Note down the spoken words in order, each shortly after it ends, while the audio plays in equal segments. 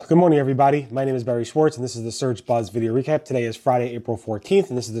Good morning, everybody. My name is Barry Schwartz, and this is the Search Buzz video recap. Today is Friday, April 14th,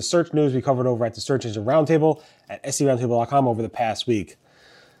 and this is the search news we covered over at the Search Engine Roundtable at seroundtable.com over the past week.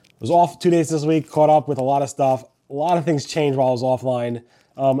 I was off 2 days this week, caught up with a lot of stuff. A lot of things changed while I was offline,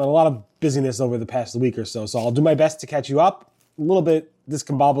 and a lot of busyness over the past week or so. So I'll do my best to catch you up. A little bit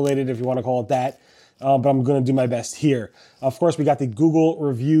discombobulated, if you want to call it that, but I'm going to do my best here. Of course, we got the Google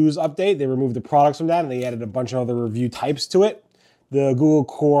Reviews update. They removed the products from that, and they added a bunch of other review types to it. The Google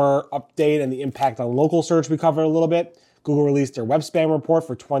Core update and the impact on local search we covered a little bit. Google released their Webspam report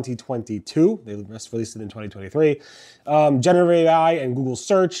for 2022. They just released it in 2023. Generative AI and Google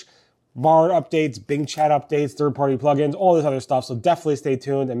Search, Bard updates, Bing Chat updates, third-party plugins, all this other stuff. So definitely stay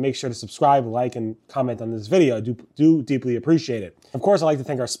tuned and make sure to subscribe, like, and comment on this video. I do deeply appreciate it. Of course, I'd like to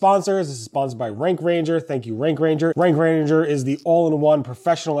thank our sponsors. This is sponsored by Rank Ranger. Thank you, Rank Ranger. Rank Ranger is the all-in-one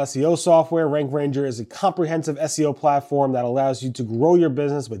professional SEO software. Rank Ranger is a comprehensive SEO platform that allows you to grow your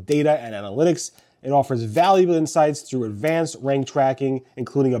business with data and analytics. It offers valuable insights through advanced rank tracking,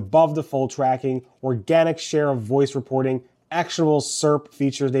 including above the fold tracking, organic share of voice reporting, actionable SERP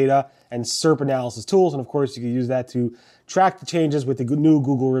feature data, and SERP analysis tools. And of course, you can use that to track the changes with the new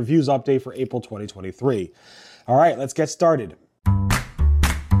Google Reviews update for April 2023. All right, let's get started.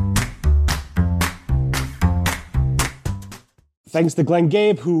 Thanks to Glenn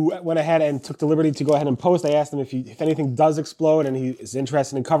Gabe, who went ahead and took the liberty to go ahead and post. I asked him if anything does explode and he is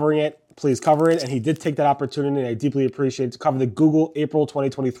interested in covering it, please cover it. And he did take that opportunity, and I deeply appreciate it, to cover the Google April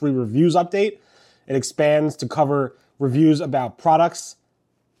 2023 Reviews update. It expands to cover reviews about products,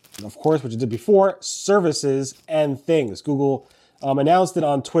 and of course, which it did before, services and things. Google announced it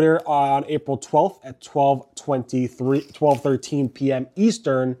on Twitter on April 12th at 12:13 p.m.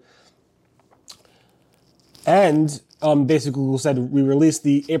 Eastern. And basically, Google said, we released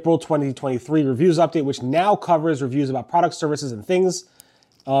the April 2023 Reviews update, which now covers reviews about products, services, and things.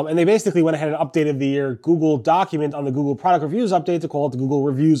 And they basically went ahead and updated the Google document on the Google Product Reviews update to call it the Google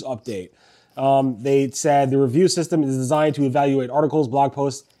Reviews update. They said the review system is designed to evaluate articles, blog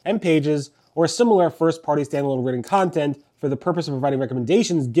posts, and pages, or similar first-party standalone written content for the purpose of providing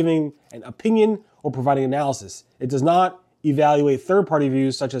recommendations, giving an opinion, or providing analysis. It does not evaluate third-party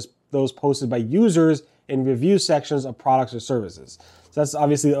reviews, such as those posted by users in review sections of products or services. So that's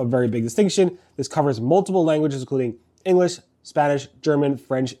obviously a very big distinction. This covers multiple languages, including English, Spanish, German,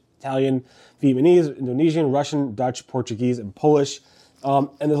 French, Italian, Vietnamese, Indonesian, Russian, Dutch, Portuguese, and Polish. And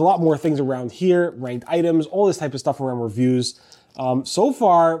there's a lot more things around here, ranked items, all this type of stuff around reviews. So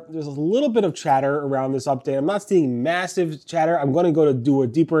far, there's a little bit of chatter around this update. I'm not seeing massive chatter. I'm going to go to do a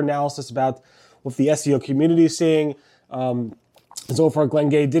deeper analysis about what the SEO community is seeing. So far, Glenn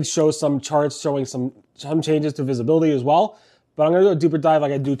Gay did show some charts showing some changes to visibility as well. But I'm going to do a deeper dive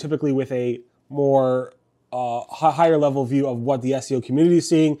like I do typically with a more higher level view of what the SEO community is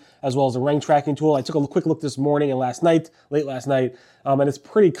seeing, as well as a rank tracking tool. I took a quick look this morning and late last night, and it's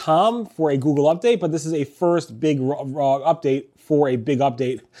pretty calm for a Google update, but this is a first big update for a big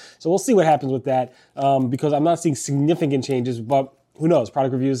update. So we'll see what happens with that, because I'm not seeing significant changes, but who knows?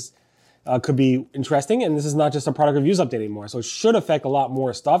 Product reviews could be interesting, and this is not just a product reviews update anymore. So it should affect a lot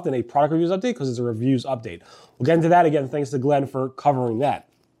more stuff than a product reviews update because it's a reviews update. We'll get into that again. Thanks to Glenn for covering that.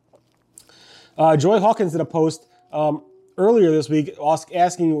 Joy Hawkins did a post earlier this week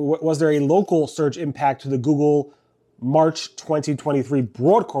asking, was there a local search impact to the Google March 2023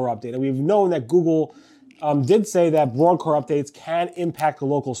 Broadcore update? And we've known that Google did say that Broadcore updates can impact the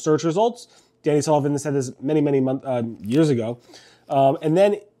local search results. Danny Sullivan said this many years ago. And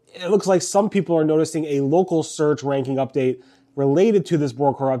then it looks like some people are noticing a local search ranking update related to this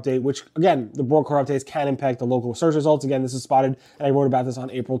Broadcore update, which, again, the Broadcore updates can impact the local search results. Again, this is spotted, and I wrote about this on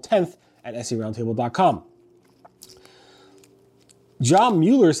April 10th at seroundtable.com. John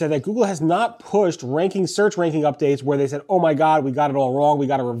Mueller said that Google has not pushed search ranking updates where they said, oh my God, we got it all wrong, we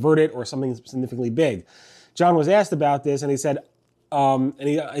got to revert it, or something significantly big. John was asked about this, and he said,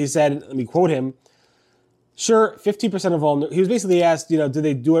 he said, let me quote him, sure, 15% of all, he was basically asked, did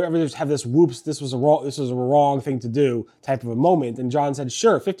they do it, ever have this whoops, this was a wrong thing to do type of a moment. And John said,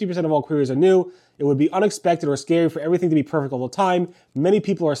 sure, 50% of all queries are new. It would be unexpected or scary for everything to be perfect all the time. Many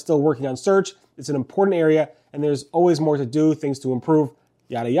people are still working on search. It's an important area, and there's always more to do, things to improve,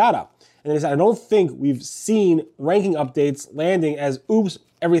 yada, yada. And then he said, I don't think we've seen ranking updates landing as, oops,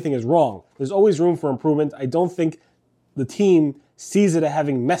 everything is wrong. There's always room for improvement. I don't think the team sees it as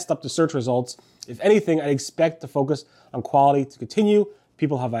having messed up the search results. If anything, I'd expect the focus on quality to continue.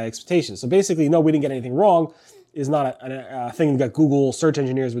 People have high expectations. So basically, no, we didn't get anything wrong is not a thing that Google search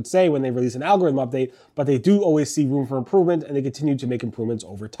engineers would say when they release an algorithm update, but they do always see room for improvement, and they continue to make improvements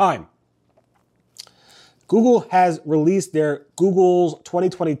over time. Google has released their Google's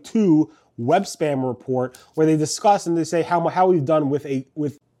 2022 Webspam report, where they discuss and they say how we've done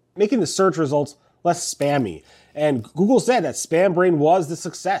with making the search results less spammy. And Google said that SpamBrain was the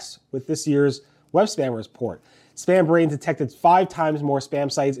success with this year's Webspam report. SpamBrain detected 5 times more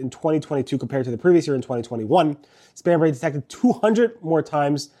spam sites in 2022 compared to the previous year in 2021. SpamBrain detected 200 more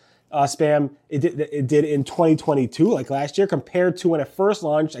times spam it did in 2022, like last year, compared to when it first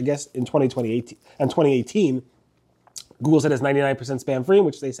launched, I guess, in 2018. Google said it's 99% spam free,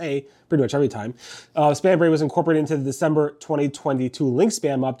 which they say pretty much every time. SpamBrain was incorporated into the December 2022 link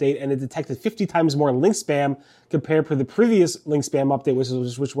spam update, and it detected 50 times more link spam compared to the previous link spam update,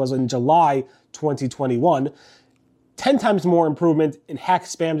 which was in July 2021. 10 times more improvement in hack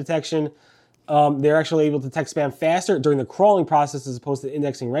spam detection. They're actually able to detect spam faster during the crawling process as opposed to the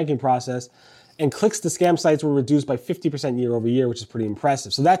indexing ranking process. And clicks to scam sites were reduced by 50% year over year, which is pretty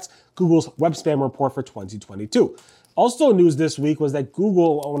impressive. So that's Google's web spam report for 2022. Also news this week was that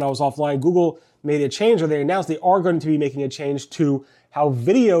Google, when I was offline, Google made a change, or they announced they are going to be making a change to how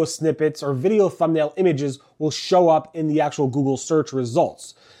video snippets or video thumbnail images will show up in the actual Google search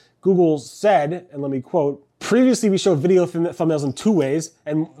results. Google said, and let me quote, previously we showed video thumbnails in 2 ways,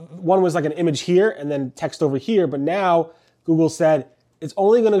 and one was like an image here and then text over here, but now Google said it's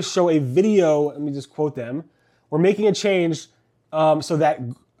only going to show a video. Let me just quote them. We're making a change so that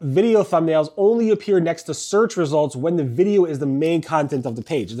video thumbnails only appear next to search results when the video is the main content of the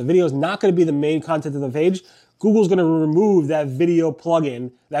page. If the video is not going to be the main content of the page, Google's going to remove that video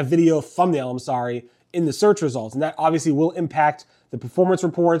plugin, that video thumbnail, in the search results. And that obviously will impact the performance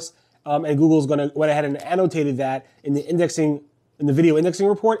reports. And Google's went ahead and annotated that in the video indexing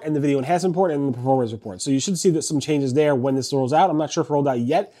report and the video enhancement report and the performance report. So you should see that some changes there when this rolls out. I'm not sure if it rolled out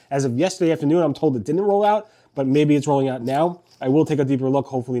yet. As of yesterday afternoon, I'm told it didn't roll out, but maybe it's rolling out now. I will take a deeper look,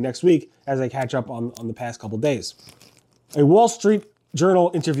 hopefully next week, as I catch up on the past couple days. A Wall Street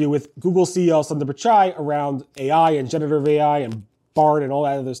Journal interview with Google CEO Sundar Pichai around AI and generative AI and Bard and all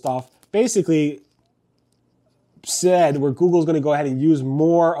that other stuff basically said where Google's going to go ahead and use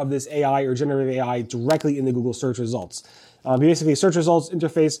more of this AI or generative AI directly in the Google search results. Basically, search results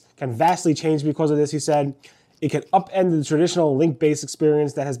interface can vastly change because of this, he said. It can upend the traditional link-based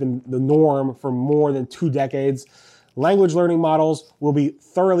experience that has been the norm for more than 2 decades. Language learning models will be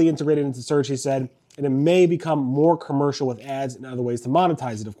thoroughly integrated into search, he said, and it may become more commercial with ads and other ways to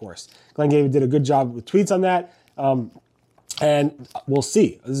monetize it, of course. Glenn Gavin did a good job with tweets on that, and we'll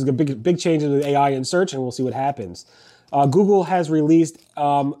see. This is a big change in the AI in search, and we'll see what happens. Google has released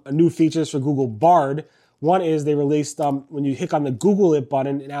new features for Google Bard. One is they released, when you hit on the Google It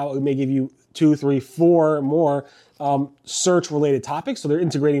button, now it may give you 2, 3, 4 more search-related topics. So they're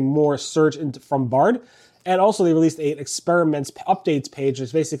integrating more search from Bard. And also they released an experiments updates page,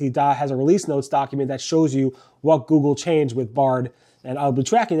 which basically has a release notes document that shows you what Google changed with Bard. And I'll be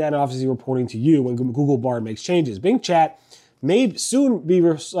tracking that and obviously reporting to you when Google Bard makes changes. Bing Chat may soon be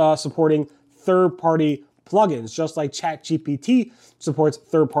supporting third-party plugins, just like ChatGPT supports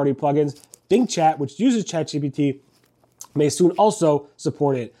third-party plugins. Bing Chat, which uses ChatGPT, may soon also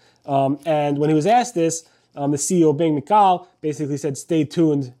support it. And when he was asked this, the CEO of Bing, Mikal, basically said, stay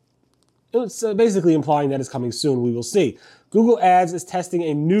tuned. It's basically implying that it's coming soon. We will see. Google Ads is testing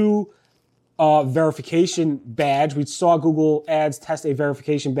a new verification badge. We saw Google Ads test a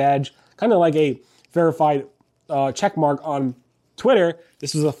verification badge, kind of like a verified check mark on Twitter.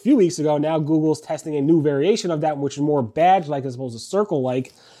 This was a few weeks ago. Now Google's testing a new variation of that, which is more badge-like as opposed to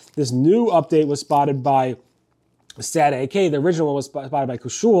circle-like. This new update was spotted by Sad AK. The original one was spotted by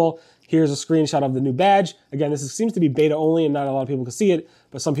Kushul. Here's a screenshot of the new badge. Again, this seems to be beta only and not a lot of people can see it,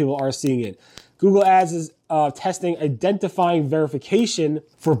 but some people are seeing it. Google Ads is testing identifying verification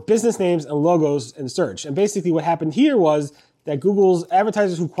for business names and logos in search. And basically what happened here was that Google's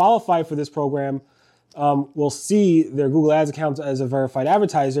advertisers who qualify for this program will see their Google Ads account as a verified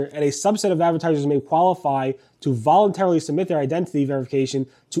advertiser, and a subset of advertisers may qualify to voluntarily submit their identity verification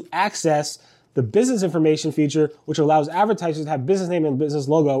to access the business information feature, which allows advertisers to have business name and business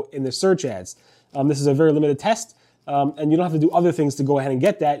logo in their search ads. This is a very limited test, and you don't have to do other things to go ahead and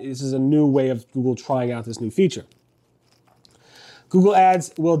get that. This is a new way of Google trying out this new feature. Google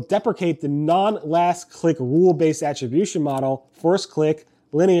Ads will deprecate the non-last click rule-based attribution model, first click,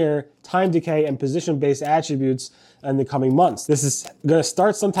 linear, time decay, and position-based attributes in the coming months. This is going to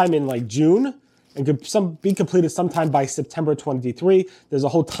start sometime in like June and could be completed sometime by September 23. There's a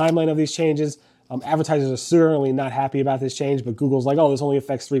whole timeline of these changes. Advertisers are certainly not happy about this change, but Google's like, oh, this only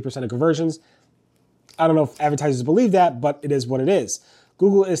affects 3% of conversions. I don't know if advertisers believe that, but it is what it is.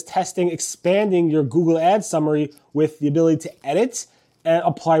 Google is testing expanding your Google Ads summary with the ability to edit and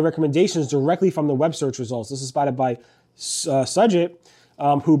apply recommendations directly from the web search results. This is spotted by Sujit,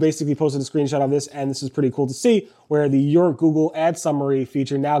 who basically posted a screenshot of this, and this is pretty cool to see, where the Your Google Ad Summary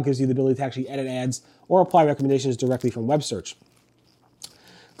feature now gives you the ability to actually edit ads or apply recommendations directly from web search.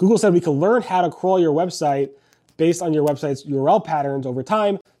 Google said we can learn how to crawl your website based on your website's URL patterns over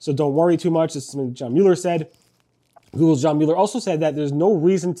time, so don't worry too much. This is something John Mueller said. Google's John Mueller also said that there's no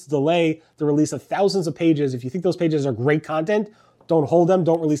reason to delay the release of thousands of pages. If you think those pages are great content, don't hold them,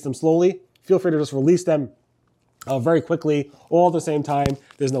 don't release them slowly. Feel free to just release them very quickly, all at the same time.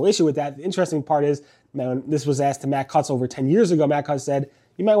 There's no issue with that. The interesting part is, when this was asked to Matt Cutts over 10 years ago, Matt Cutts said,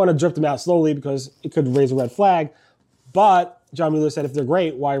 you might want to drip them out slowly because it could raise a red flag. But John Mueller said, if they're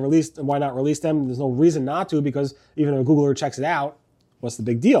great, why not release them? There's no reason not to, because even if a Googler checks it out, what's the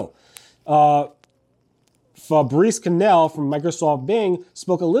big deal? Fabrice Cannell from Microsoft Bing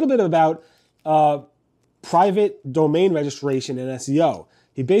spoke a little bit about private domain registration and SEO.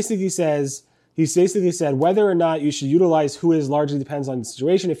 He basically said whether or not you should utilize Whois largely depends on the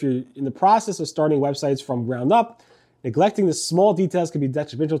situation. If you're in the process of starting websites from ground up, neglecting the small details can be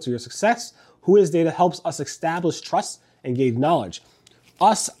detrimental to your success. Whois data helps us establish trust and gain knowledge.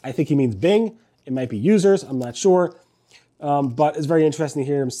 Us, I think he means Bing. It might be users, I'm not sure. But it's very interesting to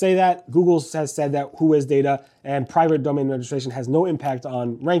hear him say that. Google has said that Whois data and private domain registration has no impact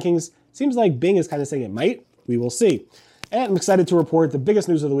on rankings. Seems like Bing is kind of saying it might. We will see. And I'm excited to report the biggest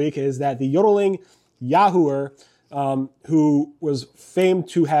news of the week is that the yodeling Yahooer, who was famed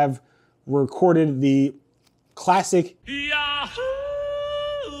to have recorded the classic Yahoo!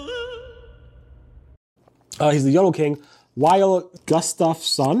 He's the Yodel King, Wael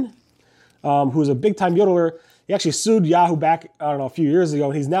Gustafsson, who's a big-time yodeler. He actually sued Yahoo back, a few years ago,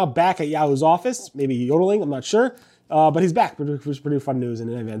 and he's now back at Yahoo's office, maybe yodeling, I'm not sure. But he's back, which was pretty fun news in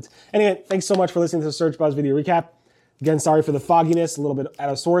an event. Anyway, thanks so much for listening to the Search Buzz video recap. Again, sorry for the fogginess, a little bit out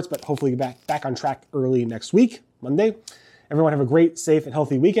of sorts, but hopefully back on track early next week, Monday. Everyone have a great, safe, and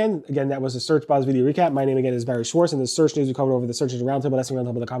healthy weekend. Again, that was the Search Buzz video recap. My name again is Barry Schwartz, and the search news we covered over the Search Engine Roundtable at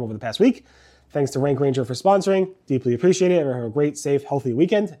SEOroundtable.com over the past week. Thanks to Rank Ranger for sponsoring. Deeply appreciate it. Everyone have a great, safe, healthy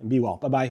weekend, and be well. Bye-bye.